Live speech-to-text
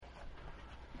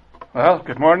Well,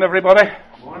 good morning, everybody.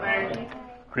 Good morning.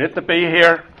 Great to be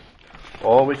here.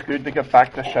 Always good to get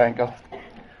back to Shankill.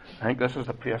 I think this is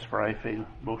the place where I feel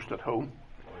most at home.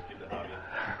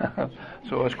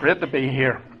 So it's great to be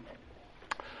here.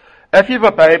 If you have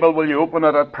a Bible, will you open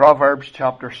it at Proverbs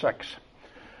chapter 6?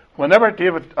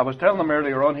 I was telling them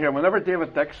earlier on here, whenever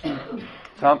David Dixon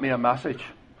sent me a message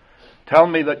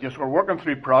telling me that you were working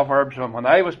through Proverbs, and when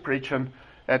I was preaching,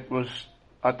 it was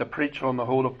at the preach on the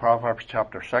whole of Proverbs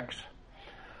chapter 6.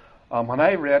 When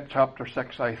I read chapter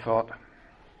 6, I thought,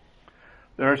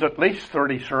 there's at least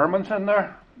 30 sermons in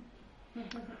there. And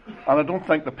I don't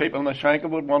think the people in the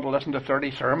Shankill would want to listen to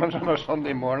 30 sermons on a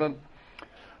Sunday morning.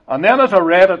 And then as I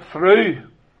read it through,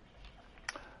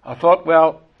 I thought,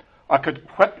 well, I could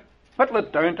whittle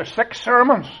it down to 6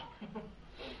 sermons.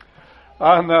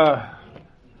 And I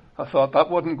thought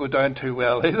that wouldn't go down too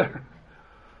well either.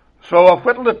 So I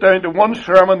whittled it down to 1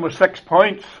 sermon with 6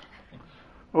 points.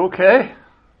 Okay.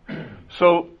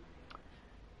 So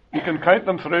you can count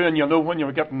them through and you'll know when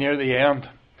you're getting near the end.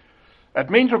 It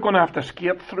means we're going to have to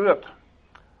skate through it.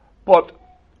 But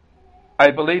I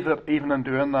believe that even in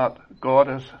doing that, God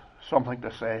has something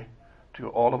to say to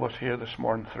all of us here this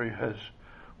morning through His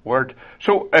Word.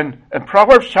 So in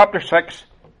Proverbs chapter 6,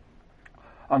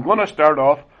 I'm going to start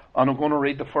off and I'm going to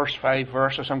read the first 5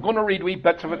 verses. I'm going to read wee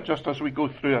bits of it just as we go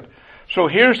through it. So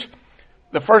here's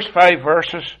the first 5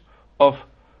 verses of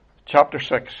chapter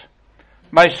 6.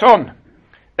 My son,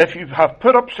 if you have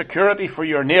put up security for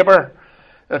your neighbour,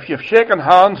 if you've shaken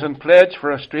hands and pledged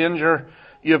for a stranger,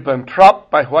 you've been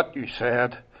trapped by what you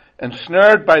said,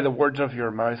 ensnared by the words of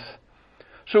your mouth.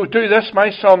 So do this,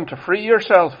 my son, to free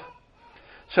yourself.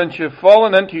 Since you've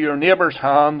fallen into your neighbour's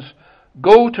hands,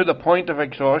 go to the point of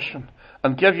exhaustion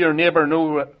and give your neighbour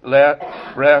no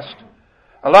rest.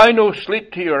 Allow no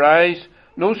sleep to your eyes,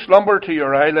 no slumber to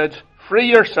your eyelids. Free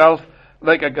yourself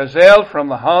like a gazelle from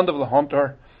the hand of the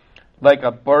hunter, like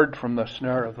a bird from the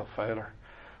snare of the fowler.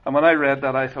 And when I read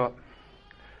that, I thought,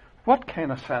 what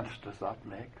kind of sense does that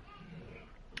make?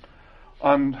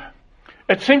 And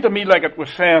it seemed to me like it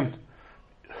was saying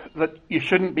that you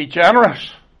shouldn't be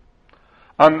generous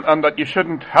and that you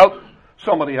shouldn't help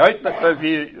somebody out. That if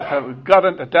you have got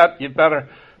into debt, you better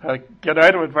get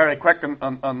out of it very quick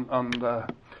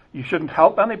and you shouldn't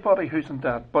help anybody who's in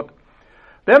debt. But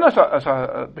then as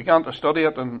I began to study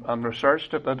it and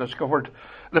researched it, I discovered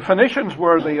the Phoenicians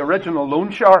were the original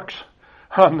loan sharks.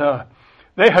 And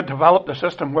they had developed a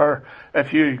system where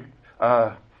if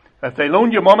they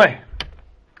loaned you money,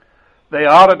 they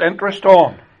added interest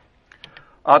on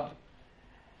at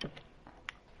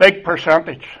big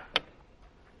percentage.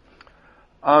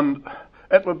 And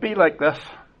it would be like this.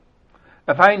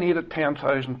 If I needed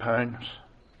 £10,000,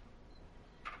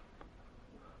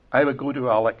 I would go to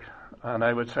Alec and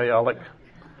I would say, Alec,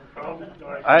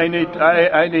 I need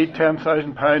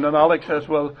 £10,000, and Alex says,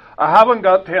 well, I haven't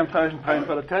got £10,000,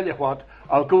 but I tell you what,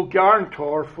 I'll go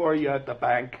guarantor for you at the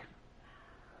bank,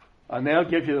 and they'll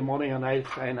give you the money and I'll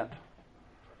sign it.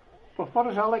 But what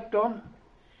has Alec done?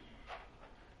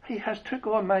 He has took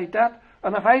on my debt,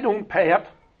 and if I don't pay it,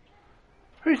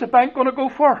 who's the bank going to go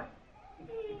for?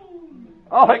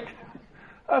 Alec.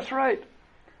 That's right.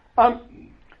 And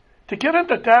to get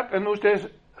into debt in those days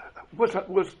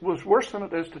was worse than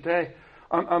it is today.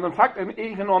 And in fact,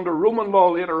 even under Roman law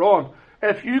later on,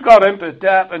 if you got into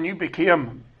debt and you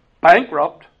became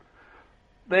bankrupt,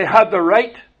 they had the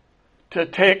right to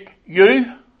take you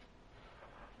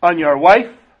and your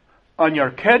wife and your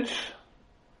kids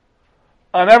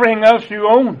and everything else you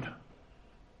owned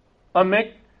and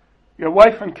make your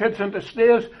wife and kids into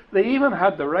slaves. They even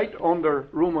had the right under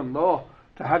Roman law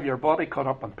to have your body cut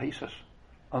up in pieces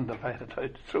and divided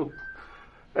out. So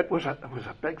it was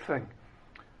a big thing.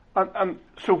 And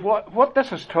so what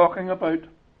this is talking about,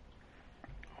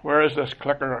 where is this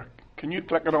clicker? Can you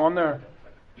click it on there?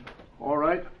 All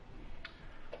right.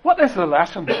 What is the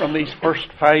lesson from these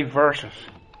first 5 verses?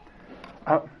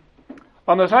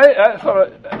 And as I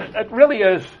thought, it really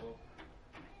is,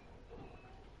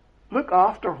 look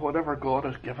after whatever God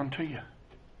has given to you.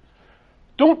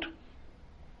 Don't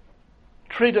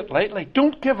treat it lightly.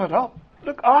 Don't give it up.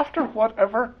 Look after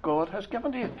whatever God has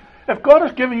given to you. If God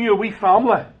has given you a wee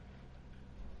family,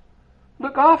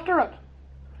 look after it.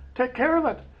 Take care of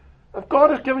it. If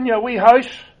God has given you a wee house,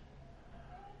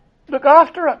 look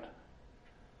after it.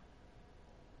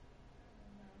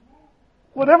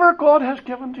 Whatever God has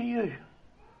given to you,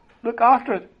 look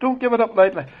after it. Don't give it up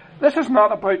lightly. This is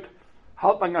not about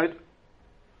helping out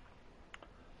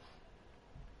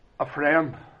a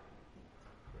friend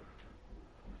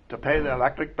to pay the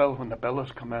electric bill when the bill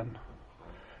has come in.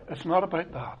 It's not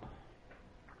about that.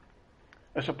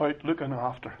 It's about looking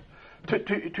after.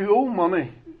 To owe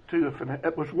money to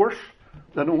it was worse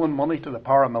than owing money to the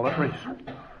paramilitaries.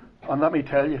 And let me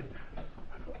tell you,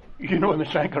 you know in the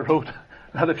Shanker Road,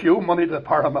 that if you owe money to the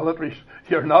paramilitaries,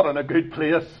 you're not in a good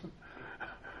place.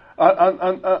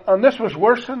 And this was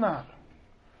worse than that.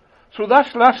 So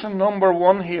that's lesson number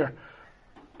 1 here.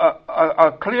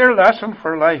 A clear lesson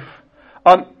for life.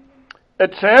 And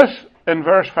it says in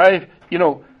verse 5,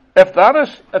 if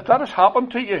that has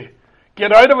happened to you,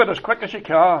 get out of it as quick as you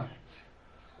can.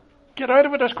 Get out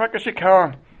of it as quick as you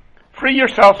can. Free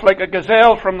yourself like a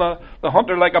gazelle from the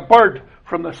hunter, like a bird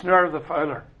from the snare of the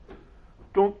fowler.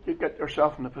 Don't you get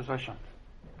yourself in a position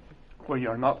where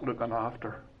you're not looking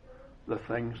after the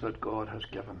things that God has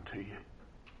given to you.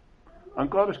 And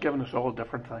God has given us all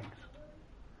different things.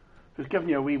 If He's given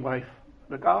you a wee wife,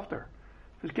 look after her.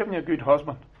 If He's given you a good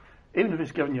husband, even if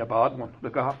He's given you a bad one,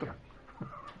 look after him.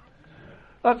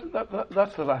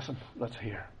 That's the lesson that's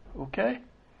here. Okay?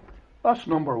 That's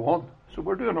number 1. So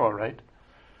we're doing all right.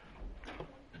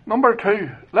 Number 2,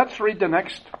 let's read the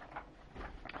next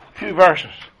few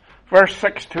verses. Verse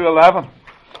 6 to 11.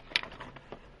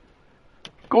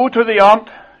 Go to the ant,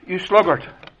 you sluggard.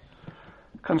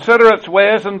 Consider its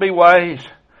ways and be wise.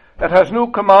 It has no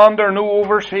commander, no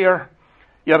overseer,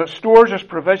 yet it stores its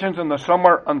provisions in the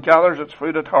summer and gathers its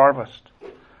food at harvest.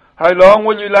 How long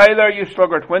will you lie there, you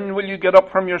sluggard? When will you get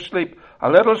up from your sleep? A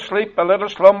little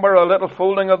slumber, a little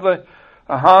folding of the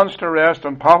hands to rest,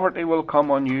 and poverty will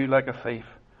come on you like a thief,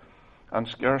 and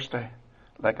scarcity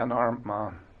like an armed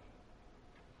man.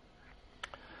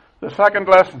 The second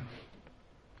lesson,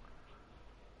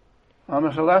 and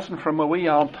it's a lesson from a wee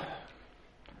ant.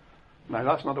 Now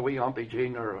that's not a wee Auntie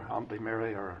Jean or Auntie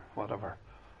Mary or whatever,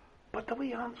 but the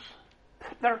wee ants,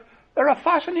 they're a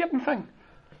fascinating thing.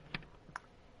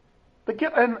 They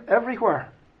get in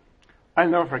everywhere. I'll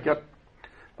never forget,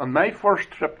 on my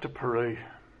first trip to Peru,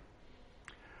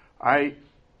 I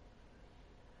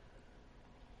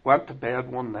went to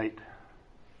bed one night.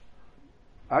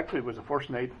 Actually, it was the first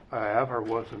night I ever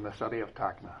was in the city of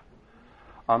Tacna.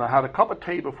 And I had a cup of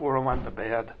tea before I went to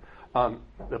bed. And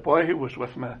the boy who was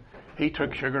with me, he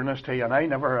took sugar in his tea. And I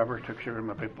never ever took sugar in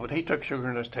my tea, but he took sugar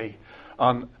in his tea.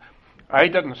 And I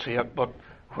didn't see it, but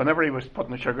whenever he was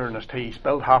putting the sugar in his tea, he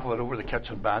spilled half of it over the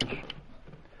kitchen bench.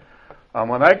 And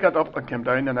when I got up and came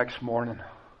down the next morning,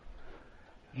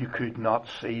 you could not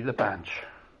see the bench.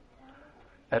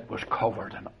 It was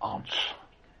covered in ants.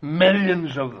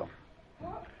 Millions of them.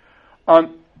 And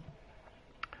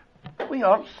we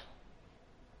ants,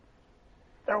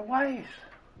 they're wise.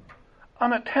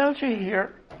 And it tells you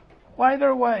here why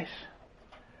they're wise.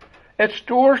 It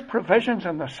stores provisions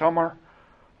in the summer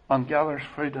and gathers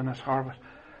food in its harvest.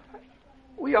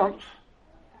 We ants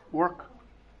work.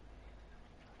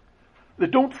 They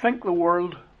don't think the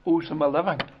world owes them a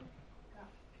living.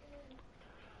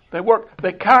 They work.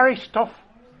 They carry stuff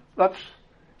that's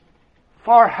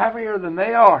far heavier than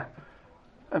they are.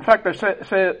 In fact, they say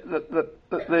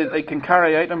that they can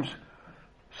carry items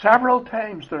several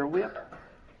times their weight.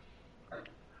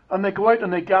 And they go out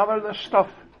and they gather this stuff.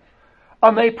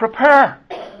 And they prepare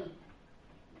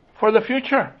for the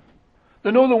future.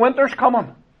 They know the winter's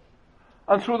coming.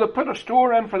 And so they put a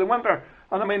store in for the winter.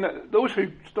 And I mean, those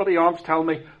who study ants tell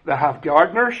me they have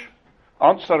gardeners,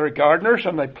 ants that are gardeners,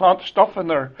 and they plant stuff in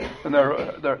their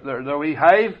wee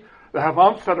hive. They have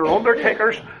ants that are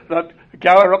undertakers that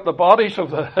gather up the bodies of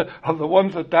the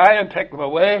ones that die and take them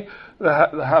away. They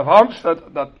have ants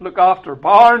that look after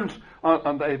barns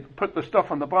and they put the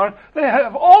stuff in the barn. They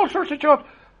have all sorts of jobs.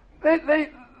 They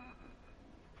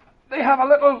have a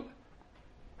little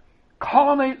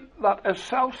colony that is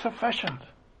self-sufficient.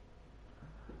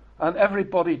 And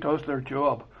everybody does their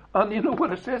job. And you know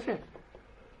what it says here?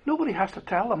 Nobody has to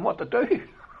tell them what to do.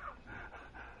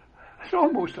 It's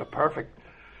almost a perfect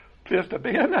place to be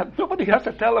in it. Nobody has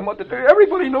to tell them what to do.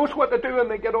 Everybody knows what to do and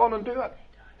they get on and do it.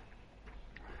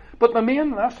 But the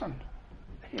main lesson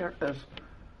here is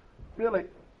really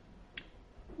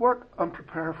work and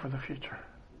prepare for the future.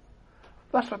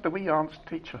 That's what the wee ants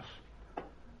teach us.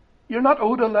 You're not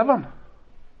owed a living.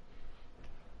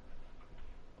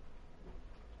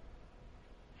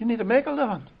 You need to make a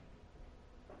living.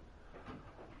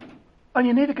 And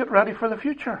you need to get ready for the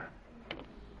future.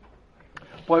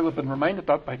 Boy, we've been reminded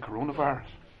that by coronavirus.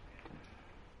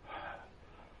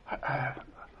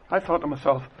 I thought to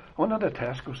myself, I went into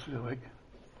Tesco's the other week.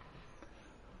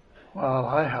 Well,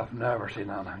 I have never seen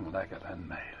anything like it in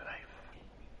my life.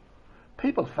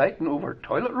 People fighting over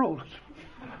toilet rolls.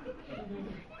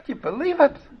 Can you believe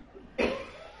it?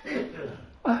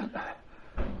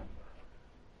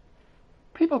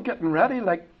 People getting ready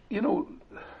like, and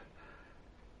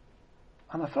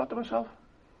I thought to myself,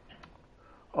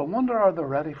 I wonder, are they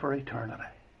ready for eternity?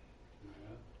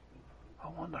 I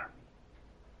wonder.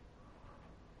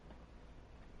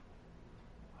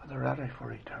 Are they ready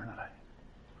for eternity?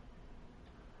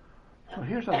 So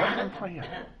here's a lesson for you.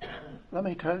 Let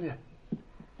me tell you.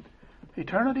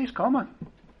 Eternity's coming.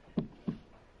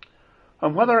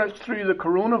 And whether it's through the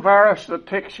coronavirus that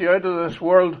takes you out of this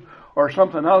world or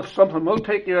something else, something will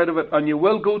take you out of it and you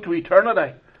will go to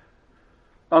eternity.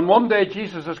 And one day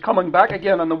Jesus is coming back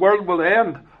again and the world will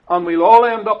end and we'll all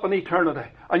end up in eternity.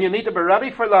 And you need to be ready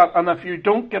for that. And if you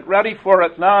don't get ready for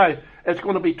it now, it's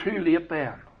going to be too late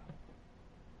then.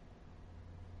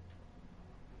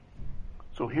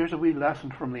 So here's a wee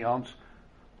lesson from the aunts.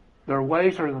 They're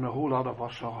wiser than a whole lot of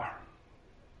us are.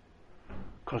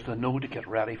 Because they know to get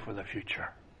ready for the future.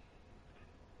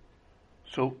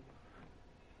 So,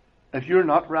 if you're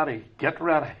not ready, get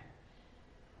ready.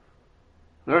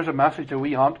 There's a message a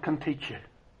wee aunt can teach you.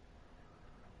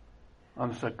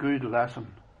 And it's a good lesson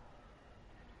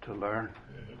to learn.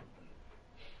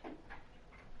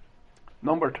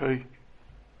 Number 2.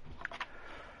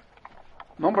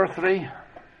 Number 3.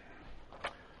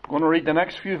 I'm going to read the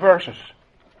next few verses.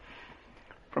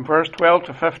 From verse 12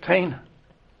 to 15.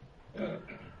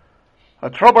 A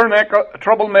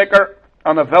troublemaker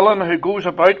and a villain who goes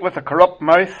about with a corrupt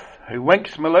mouth, who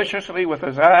winks maliciously with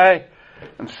his eye,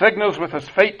 and signals with his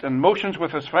feet, and motions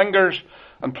with his fingers,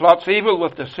 and plots evil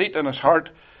with deceit in his heart,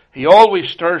 he always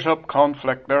stirs up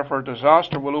conflict. Therefore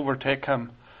disaster will overtake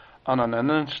him, and in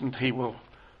an instant he will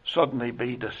suddenly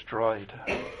be destroyed.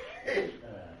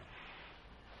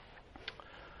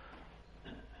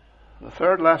 The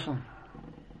third lesson: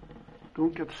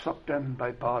 don't get sucked in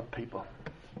by bad people.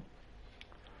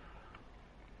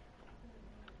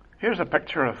 Here's a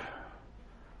picture of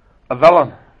a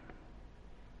villain.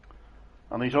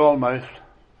 And he's all mouthed.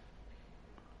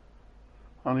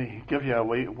 And he gives you a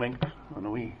wee wink and a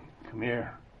wee come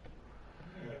here.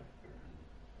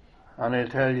 And he'll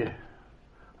tell you,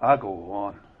 I'll go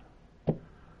on.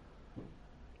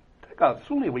 Take that, it's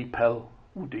only a wee pill.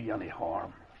 Won't do you any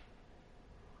harm.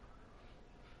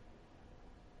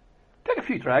 Take a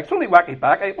few drags, it's only wacky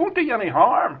back. It won't do you any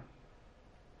harm.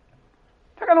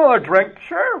 Take another drink,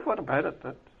 sure, what about it?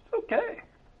 It's okay.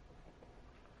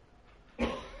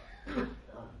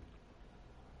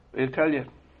 He'll tell you,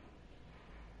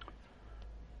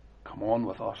 come on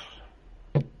with us.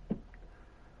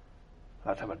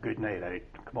 Let's have a good night out.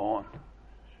 Come on.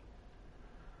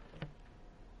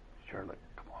 Surely,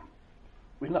 come on.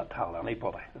 We'll not tell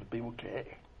anybody. It'll be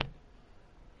okay.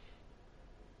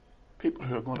 People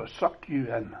who are going to suck you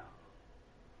in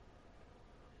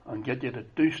and get you to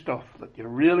do stuff that you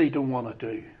really don't want to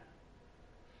do.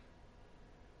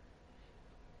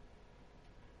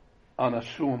 And it's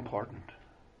so important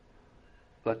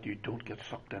that you don't get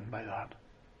sucked in by that.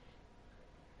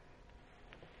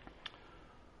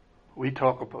 We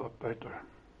talk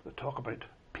about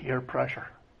peer pressure.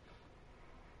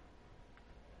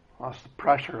 That's the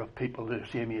pressure of people the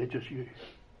same age as you.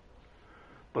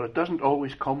 But it doesn't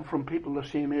always come from people the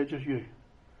same age as you.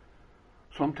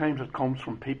 Sometimes it comes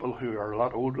from people who are a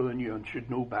lot older than you and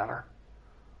should know better.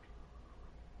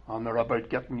 And they're about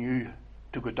getting you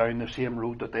to go down the same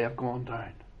road that they have gone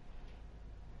down.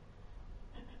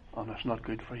 And it's not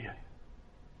good for you.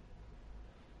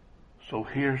 So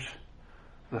here's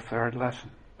the third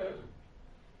lesson.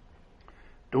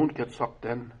 Don't get sucked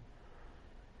in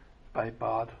by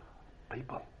bad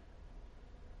people.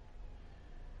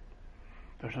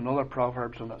 There's another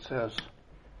Proverbs and it says,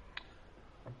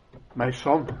 my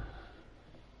son,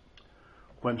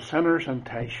 when sinners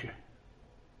entice you,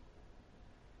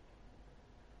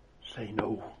 say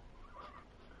no.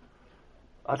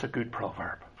 That's a good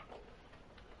proverb.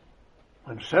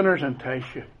 When sinners entice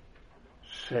you,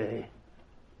 say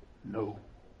no.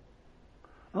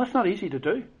 And that's not easy to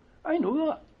do. I know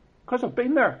that, because I've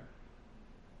been there.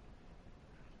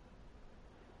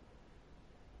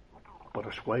 But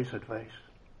it's wise advice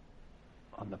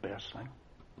and the best thing.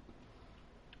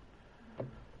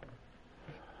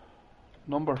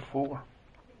 Number 4.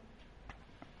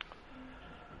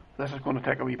 This is going to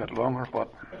take a wee bit longer,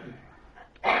 but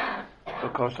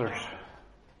because there's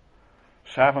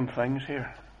 7 things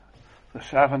here. The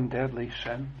 7 deadly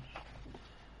sins.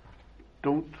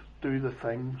 Don't do the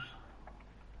things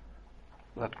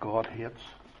that God hates.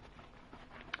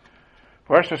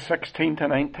 Verses 16 to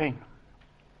 19.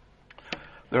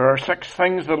 There are 6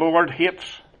 things the Lord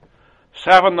hates,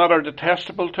 7 that are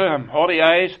detestable to him: haughty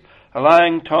eyes, a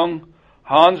lying tongue,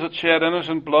 hands that shed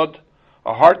innocent blood,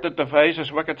 a heart that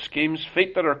devises wicked schemes,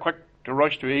 feet that are quick to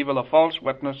rush to evil, a false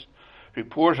witness who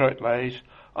pours out lies,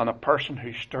 and a person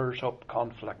who stirs up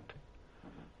conflict.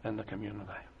 in the community.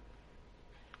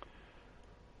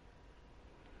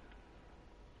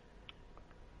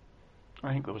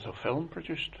 I think there was a film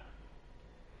produced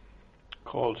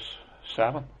called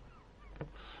Seven,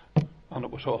 and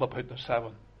it was all about the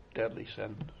 7 deadly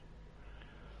sins.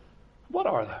 What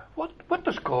are they? What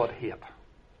does God hate?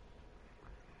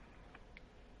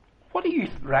 What do you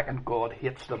reckon God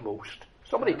hates the most?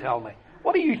 Somebody tell me.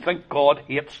 What do you think God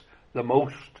hates the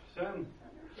most? Sin.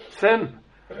 Sin.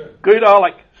 Good,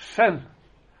 Alec. Sin.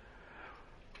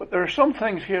 But there are some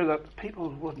things here that people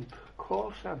wouldn't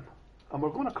call sin. And we're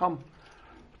going to come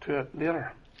to it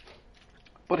later.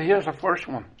 But here's the first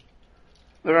one.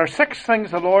 There are 6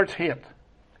 things the Lord hates.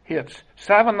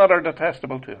 7 that are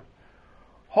detestable to him.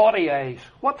 Haughty eyes.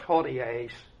 What's haughty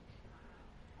eyes?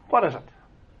 What is it?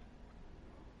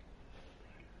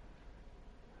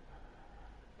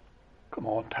 Come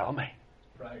on, tell me.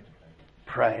 Pride.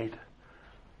 Pride.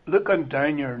 Looking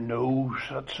down your nose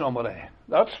at somebody.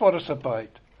 That's what it's about.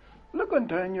 Looking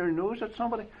down your nose at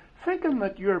somebody, thinking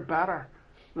that you're better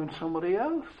than somebody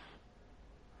else.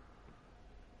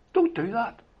 Don't do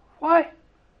that. Why?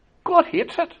 God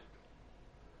hates it.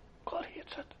 God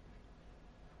hates it.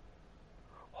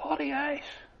 Haughty eyes.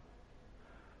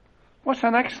 What's the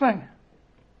next thing?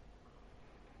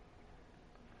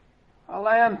 A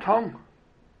lying tongue.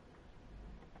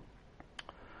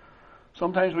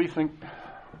 Sometimes we think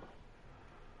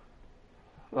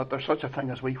that there's such a thing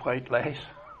as wee white lies.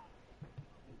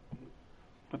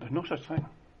 But there's no such thing.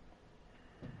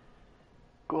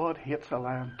 God hates a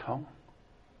lying tongue.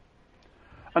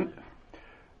 And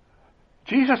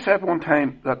Jesus said one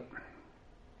time that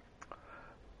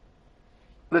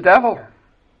the devil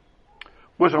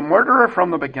was a murderer from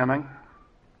the beginning.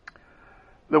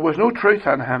 There was no truth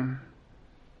in him.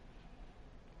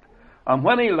 And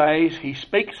when he lies, he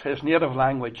speaks his native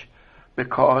language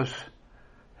because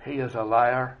he is a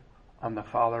liar and the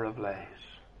father of lies.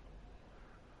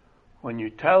 When you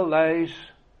tell lies,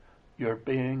 you're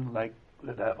being like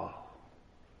the devil.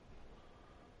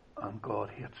 And God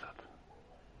hates it.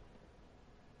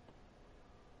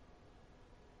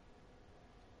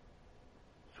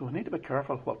 So we need to be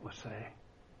careful what we say.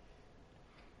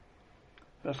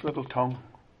 This little tongue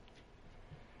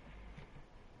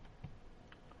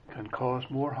can cause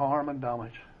more harm and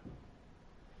damage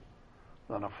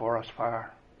than a forest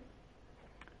fire,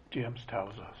 James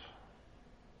tells us.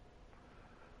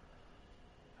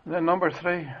 And then number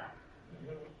 3,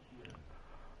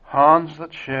 hands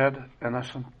that shed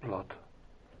innocent blood.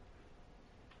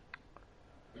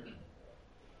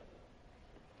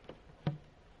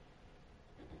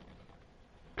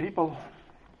 People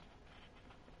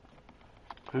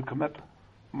who commit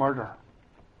murder,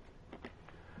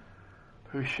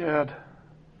 who shed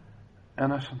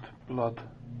innocent blood.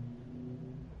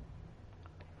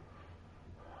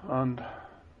 And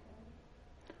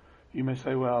you may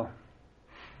say, well,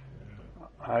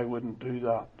 I wouldn't do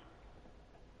that.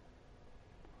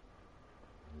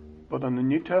 But in the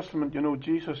New Testament,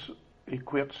 Jesus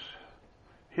equates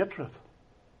hatred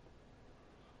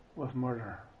with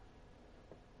murder.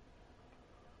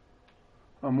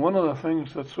 And one of the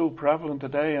things that's so prevalent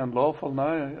today and lawful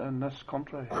now in this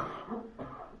country is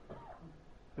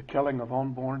the killing of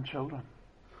unborn children.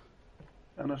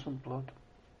 Innocent blood.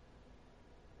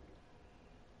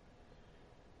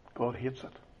 God hates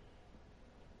it.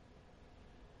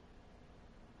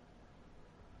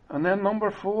 And then number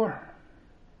 4,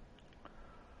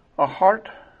 a heart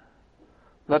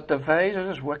that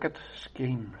devises wicked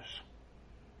schemes.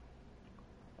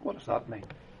 What does that mean?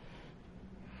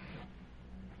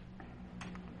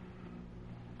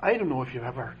 I don't know if you've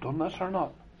ever done this or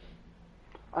not.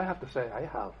 I have to say I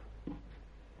have.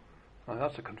 Now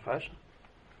that's a confession.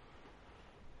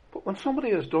 But when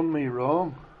somebody has done me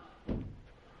wrong,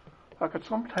 I could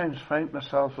sometimes find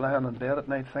myself lying in bed at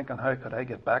night thinking, how could I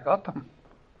get back at them?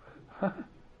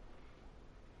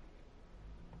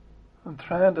 I'm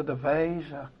trying to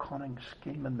devise a cunning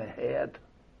scheme in my head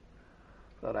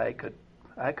that I could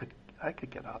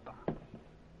get at them.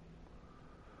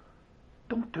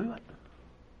 Don't do it.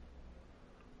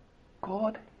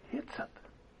 God hates it.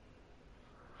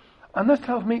 And this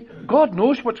tells me God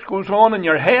knows what goes on in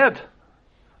your head.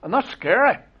 And that's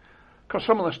scary. Because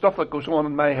some of the stuff that goes on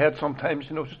in my head sometimes,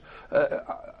 we're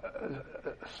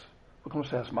going to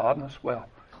say it's madness. Well,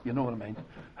 you know what I mean.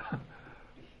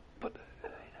 But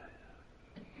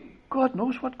God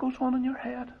knows what goes on in your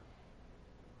head.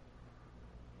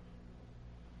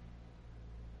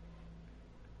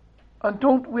 And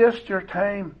don't waste your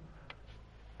time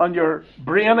and your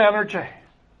brain energy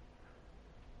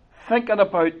thinking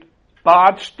about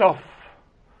bad stuff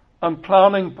and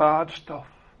planning bad stuff.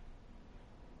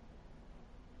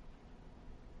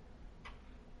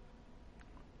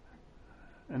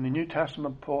 In the New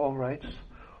Testament, Paul writes,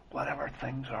 whatever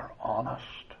things are honest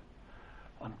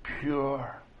and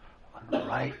pure and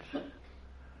right,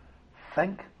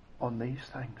 think on these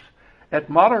things. It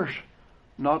matters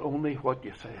not only what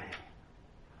you say,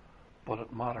 but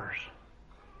it matters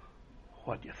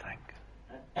what you think.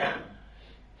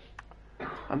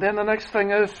 And then the next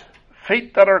thing is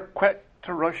feet that are quick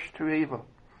to rush to evil.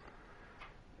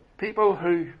 People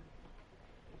who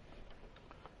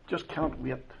just can't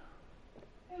wait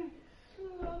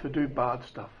to do bad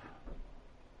stuff.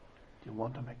 You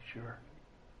want to make sure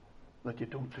that you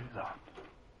don't do that.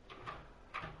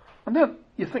 And then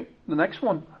you think the next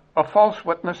one, a false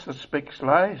witness that speaks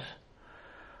lies.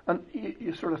 And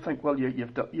you sort of think, well,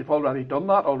 you've already done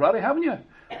that already, haven't you?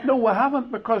 No, we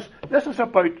haven't, because this is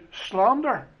about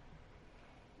slander.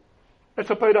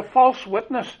 It's about a false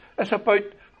witness. It's about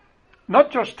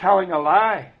not just telling a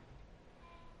lie,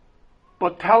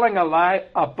 but telling a lie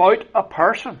about a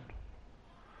person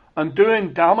and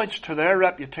doing damage to their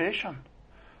reputation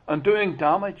and doing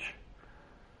damage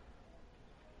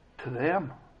to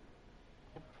them.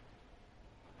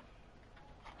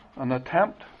 An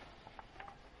attempt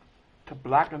to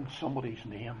blacken somebody's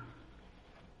name.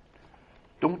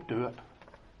 Don't do it,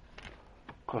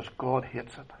 because God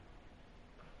hates it.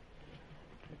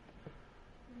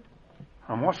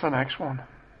 And what's the next one?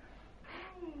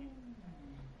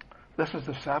 This is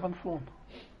the seventh one.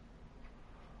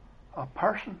 A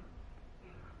person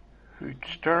who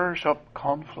stirs up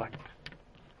conflict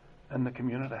in the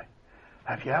community.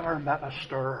 Have you ever met a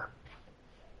stirrer?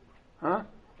 Huh?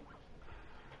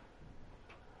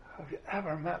 Have you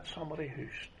ever met somebody who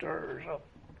stirs up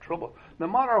trouble? No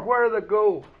matter where they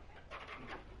go,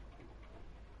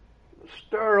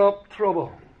 stir up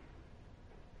trouble.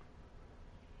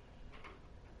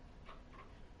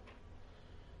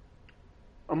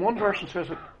 And one person says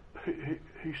that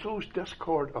he sows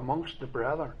discord amongst the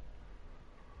brethren.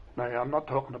 Now, I'm not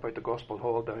talking about the gospel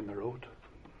hall down the road,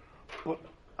 but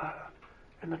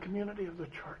in the community of the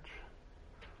church.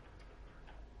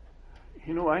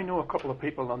 You know, I know a couple of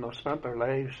people, and they've spent their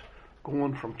lives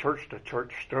going from church to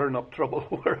church, stirring up trouble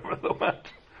wherever they went.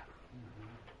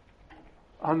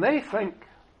 And they think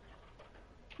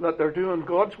that they're doing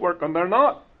God's work, and they're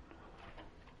not.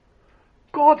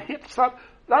 God hates that.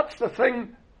 That's the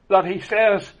thing that he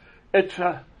says,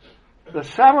 the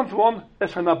seventh one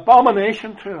is an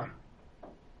abomination to him.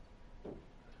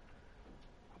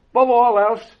 Above all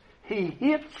else, he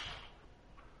hates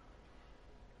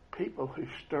people who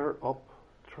stir up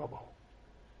trouble.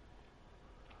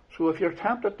 So if you're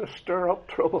tempted to stir up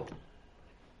trouble,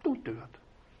 don't do it.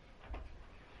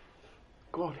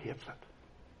 God hates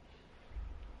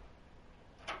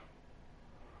it.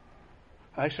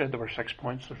 I said there were 6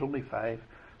 points. There's only 5,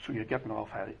 so you're getting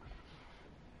off at it.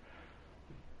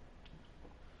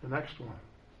 The next one.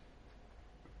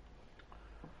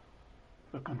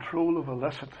 The control of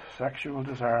illicit sexual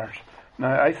desires.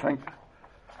 Now, I think,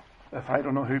 if I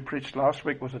don't know who preached last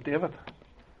week, was it David?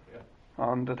 Yeah.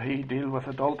 And did he deal with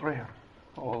adultery?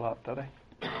 All that, did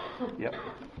he? Yep.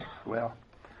 Well,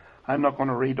 I'm not going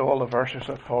to read all the verses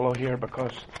that follow here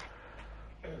because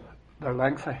they're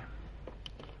lengthy.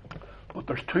 But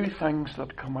there's 2 things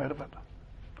that come out of it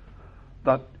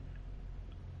that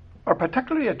are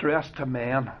particularly addressed to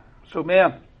men. So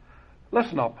men,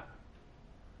 listen up.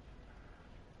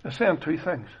 They're saying 2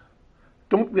 things.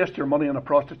 Don't waste your money on a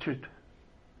prostitute.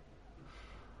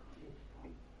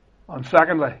 And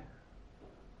secondly,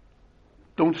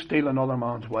 don't steal another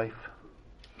man's wife.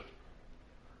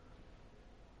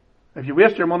 If you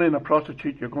waste your money on a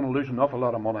prostitute, you're going to lose an awful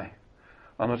lot of money.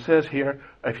 And it says here,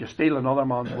 if you steal another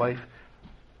man's wife,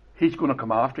 he's going to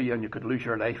come after you and you could lose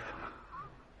your life.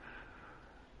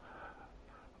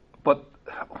 But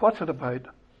what's it about?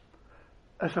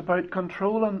 It's about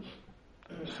controlling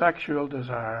sexual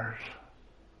desires.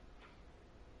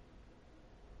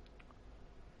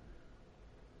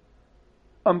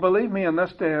 And believe me, in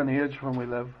this day and age when we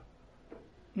live,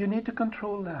 you need to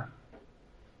control them.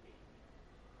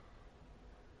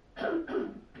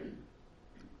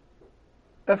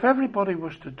 If everybody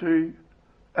was to do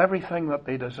everything that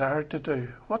they desired to do,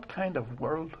 what kind of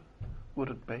world would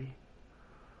it be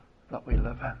that we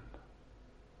live in?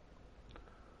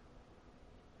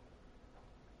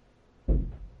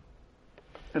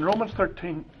 In Romans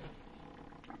 13,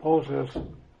 Paul says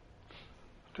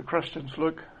to Christians,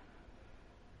 look,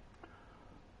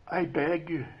 I beg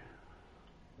you,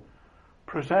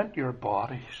 present your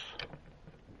bodies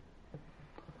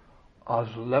as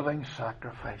living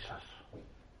sacrifices.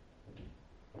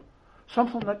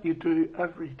 Something that you do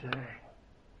every day.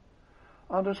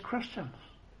 And as Christians,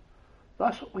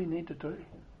 that's what we need to do.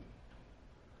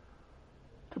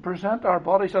 to present our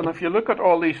bodies. And if you look at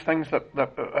all these things that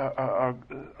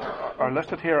are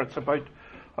listed here, it's about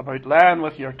lying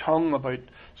with your tongue, about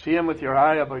seeing with your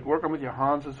eye, about working with your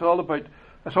hands. It's all about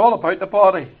the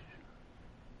body.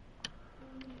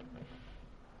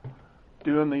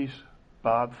 Doing these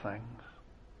bad things.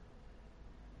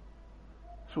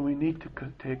 So we need to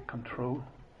take control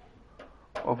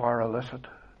of our illicit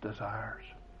desires.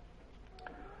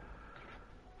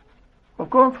 We've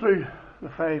gone through the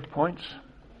 5 points.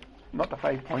 Not the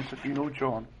 5 points that you know,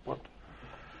 John, but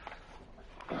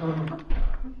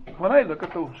when I look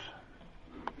at those,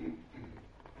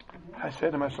 I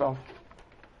say to myself,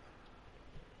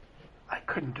 I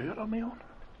couldn't do it on my own.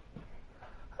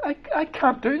 I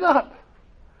can't do that.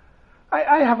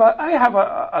 I have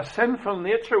a sinful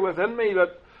nature within me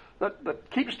that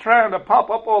keeps trying to pop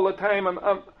up all the time,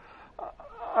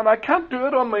 and I can't do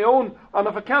it on my own. And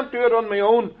if I can't do it on my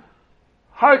own,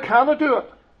 how can I do it?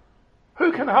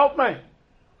 Who can help me?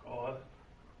 God.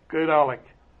 Good, Alec.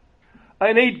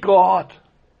 I need God.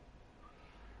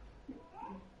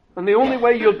 And the only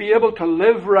way you'll be able to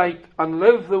live right and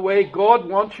live the way God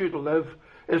wants you to live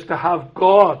is to have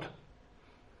God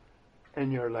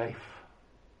in your life.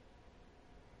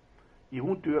 You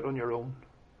won't do it on your own.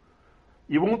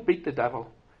 You won't beat the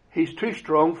devil. He's too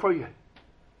strong for you.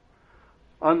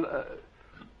 And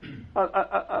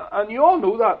you all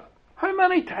know that. How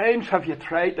many times have you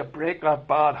tried to break that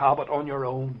bad habit on your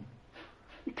own?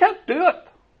 You can't do it.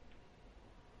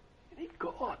 You need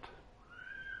God.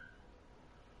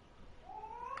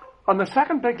 And the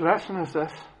second big lesson is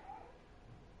this.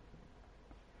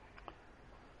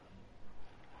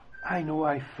 I know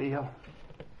I fail.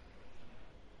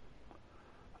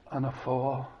 And I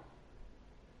fall.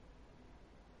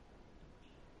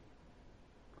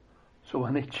 So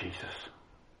I need Jesus.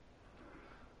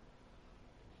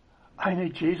 I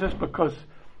need Jesus because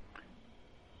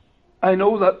I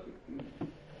know that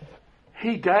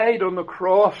He died on the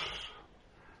cross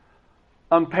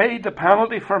and paid the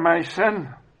penalty for my sin.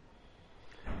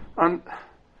 And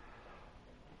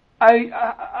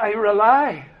I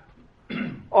rely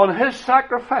on His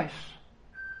sacrifice.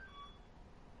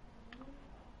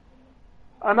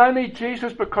 And I need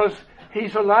Jesus because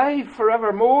He's alive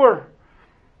forevermore.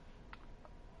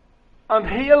 And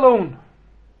He alone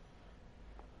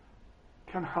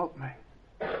can help me.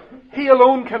 He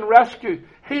alone can rescue.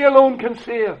 He alone can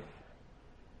save.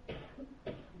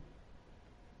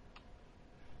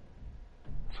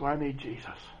 So I need Jesus.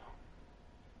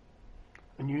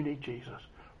 And you need Jesus.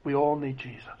 We all need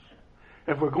Jesus.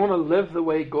 If we're going to live the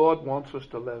way God wants us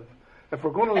to live, if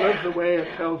we're going to live the way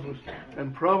it tells us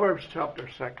in Proverbs chapter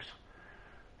 6,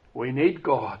 we need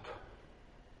God.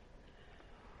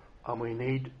 And we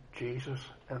need Jesus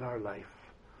in our life.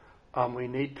 And we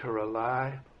need to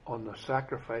rely on the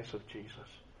sacrifice of Jesus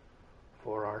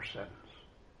for our sins.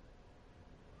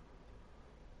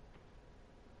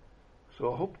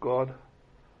 So I hope God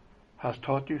has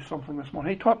taught you something this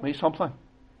morning. He taught me something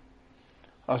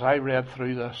as I read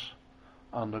through this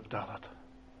and looked at it.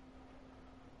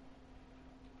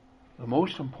 The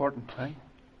most important thing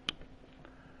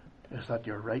is that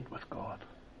you're right with God,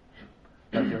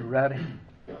 that you're ready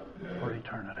for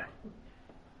eternity,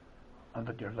 and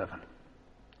that you're living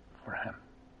for Him.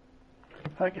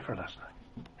 Thank you for listening.